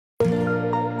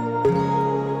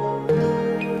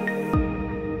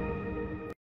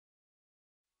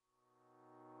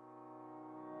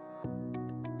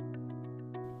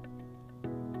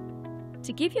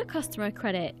To give your customer a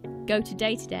credit, go to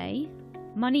Day-to-Day,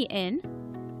 Money In,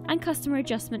 and Customer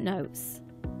Adjustment Notes.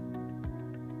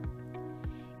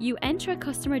 You enter a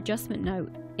customer adjustment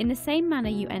note in the same manner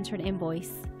you enter an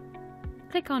invoice.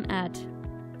 Click on Add.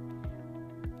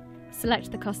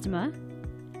 Select the customer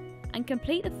and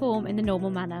complete the form in the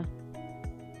normal manner.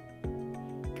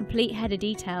 Complete header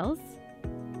details,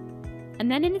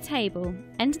 and then in the table,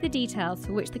 enter the details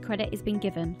for which the credit is being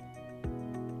given.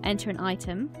 Enter an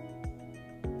item.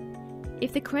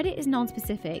 If the credit is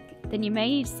non-specific, then you may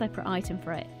need a separate item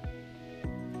for it.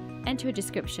 Enter a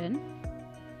description,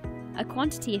 a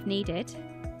quantity if needed,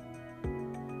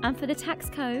 and for the tax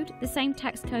code, the same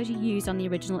tax code you used on the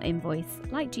original invoice,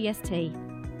 like GST.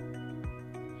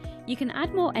 You can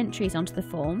add more entries onto the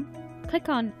form, click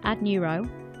on Add New Row,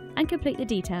 and complete the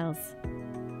details.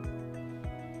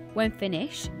 When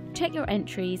finished, check your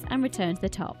entries and return to the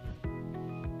top.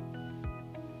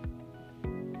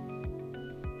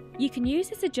 You can use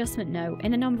this adjustment note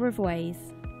in a number of ways.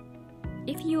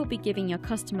 If you will be giving your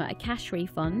customer a cash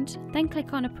refund, then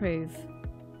click on Approve.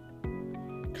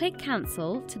 Click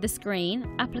Cancel to the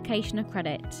screen Application of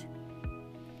Credit.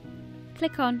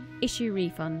 Click on Issue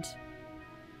Refund.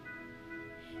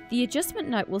 The adjustment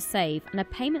note will save and a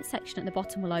payment section at the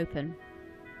bottom will open.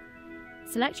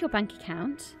 Select your bank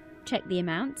account, check the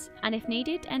amount, and if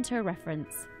needed, enter a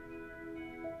reference.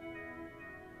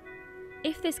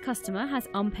 If this customer has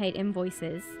unpaid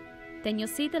invoices, then you'll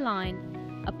see the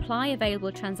line Apply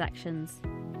Available Transactions.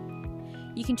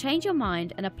 You can change your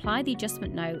mind and apply the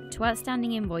adjustment note to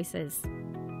outstanding invoices.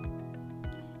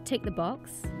 Tick the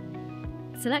box,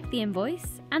 select the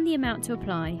invoice and the amount to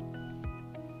apply.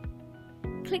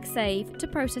 Click Save to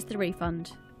process the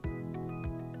refund.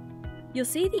 You'll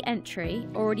see the entry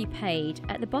Already Paid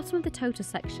at the bottom of the total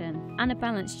section and a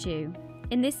balance due,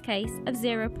 in this case of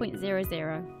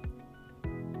 0.00.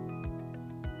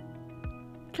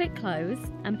 Click Close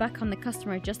and back on the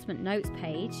Customer Adjustment Notes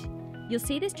page, you'll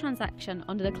see this transaction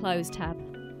under the Close tab.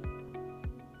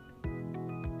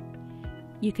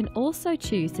 You can also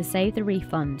choose to save the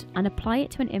refund and apply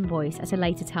it to an invoice at a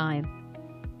later time.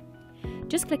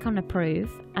 Just click on Approve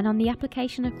and on the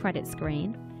Application of Credit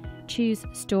screen, choose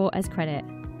Store as Credit.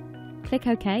 Click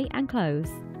OK and close.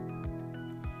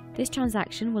 This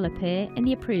transaction will appear in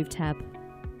the Approve tab.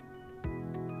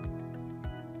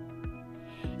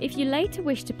 If you later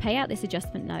wish to pay out this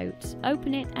adjustment note,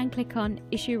 open it and click on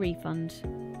Issue Refund.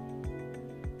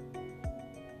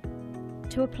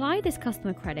 To apply this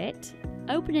customer credit,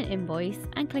 open an invoice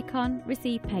and click on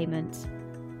Receive Payment.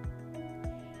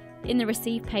 In the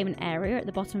Receive Payment area at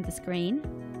the bottom of the screen,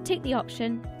 tick the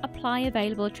option Apply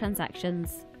Available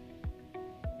Transactions.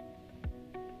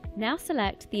 Now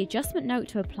select the adjustment note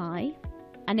to apply,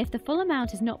 and if the full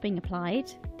amount is not being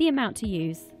applied, the amount to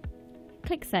use.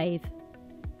 Click Save.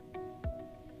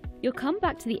 You'll come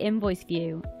back to the invoice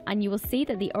view and you will see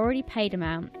that the already paid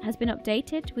amount has been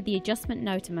updated with the adjustment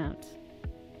note amount.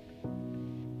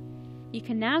 You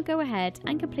can now go ahead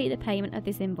and complete the payment of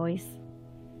this invoice.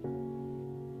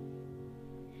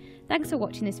 Thanks for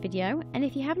watching this video, and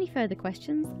if you have any further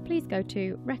questions, please go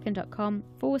to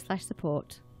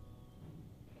reckon.com/support.